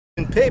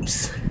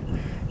Pips,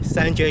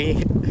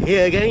 Sanjay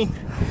here again.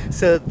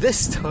 So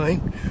this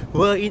time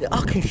we're in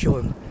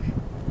Arcachon,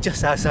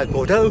 just outside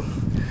Bordeaux,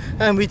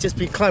 and we've just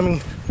been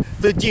climbing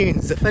the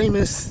dunes, the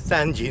famous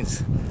sand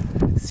dunes.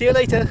 See you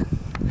later.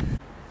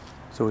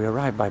 So we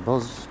arrived by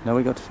bus, now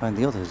we got to find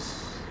the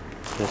others.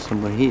 They're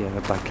somewhere here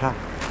by car.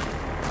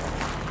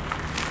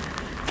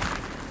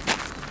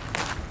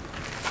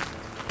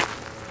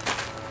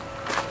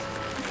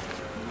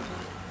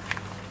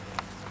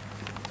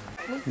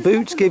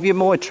 Boots give you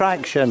more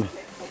traction.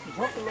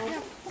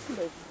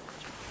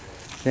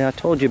 Yeah, I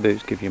told you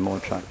boots give you more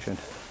traction.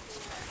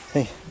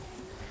 Hey,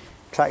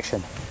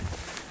 traction.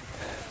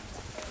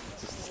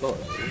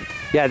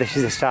 Yeah, this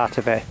is the start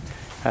of it,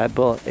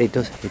 but it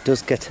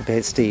does get a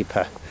bit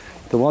steeper.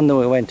 The one that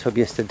we went up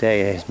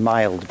yesterday is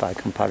mild by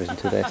comparison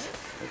to this.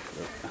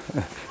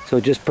 So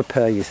just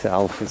prepare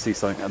yourself. You can see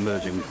something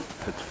emerging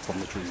from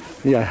the tree.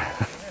 Yeah.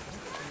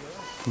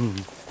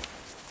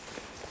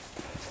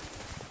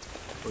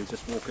 Or he's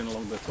just walking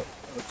along the top,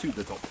 to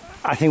the top.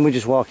 I think we're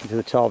just walking to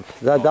the top.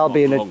 That'll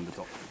be an the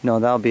top. No,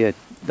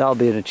 that'll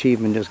be an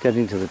achievement just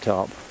getting to the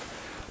top.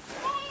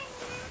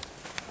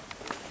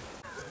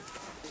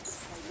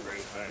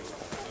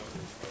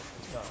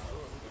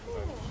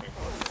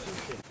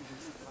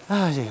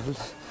 Ah, yeah.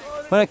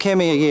 When I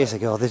came here years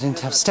ago, they didn't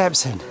have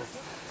steps in,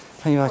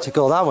 and you had to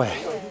go that way,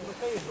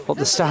 up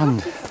the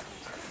stand,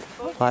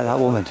 like that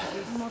woman.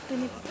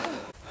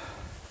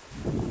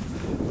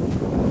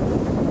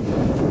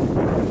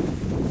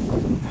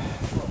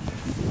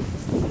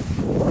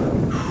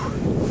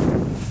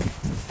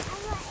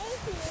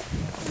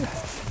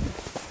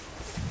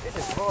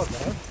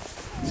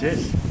 It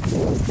is.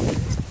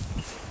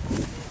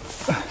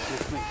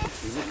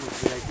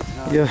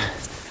 Yeah,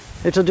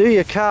 it'll do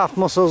your calf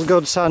muscles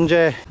good,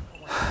 Sanjay.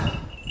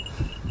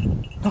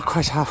 Not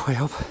quite halfway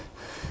up.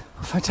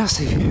 A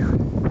fantastic view.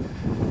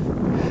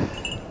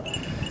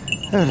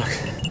 Oh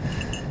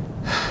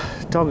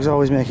look. Dogs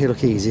always make it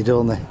look easy,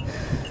 don't they?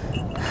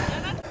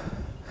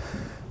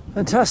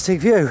 Fantastic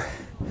view.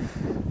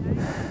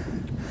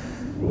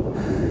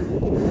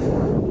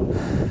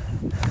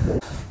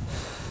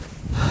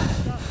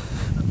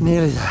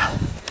 Nearly there.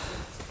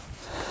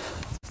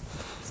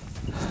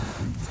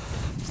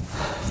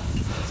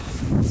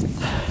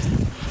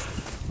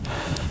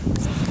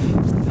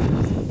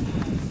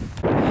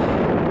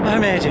 I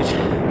made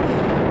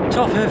it.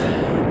 Top of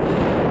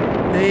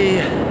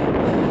the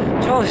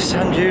tallest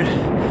sand dune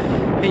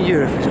in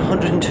Europe at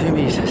 102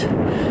 metres.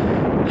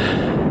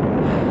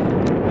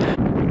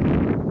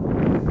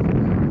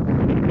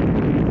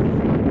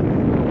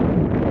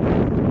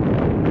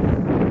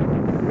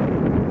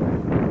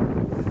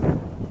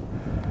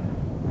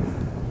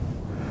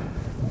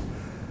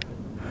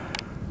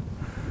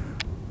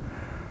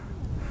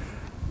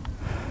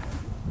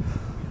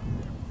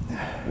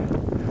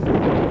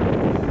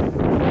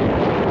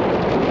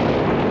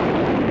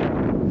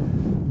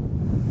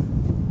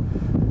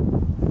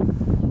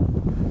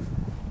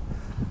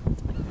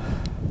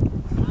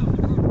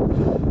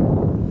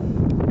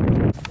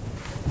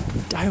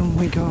 Down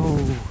we go!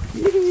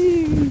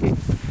 Yay!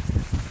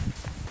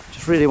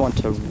 Just really want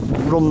to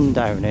run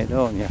down it,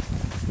 don't you?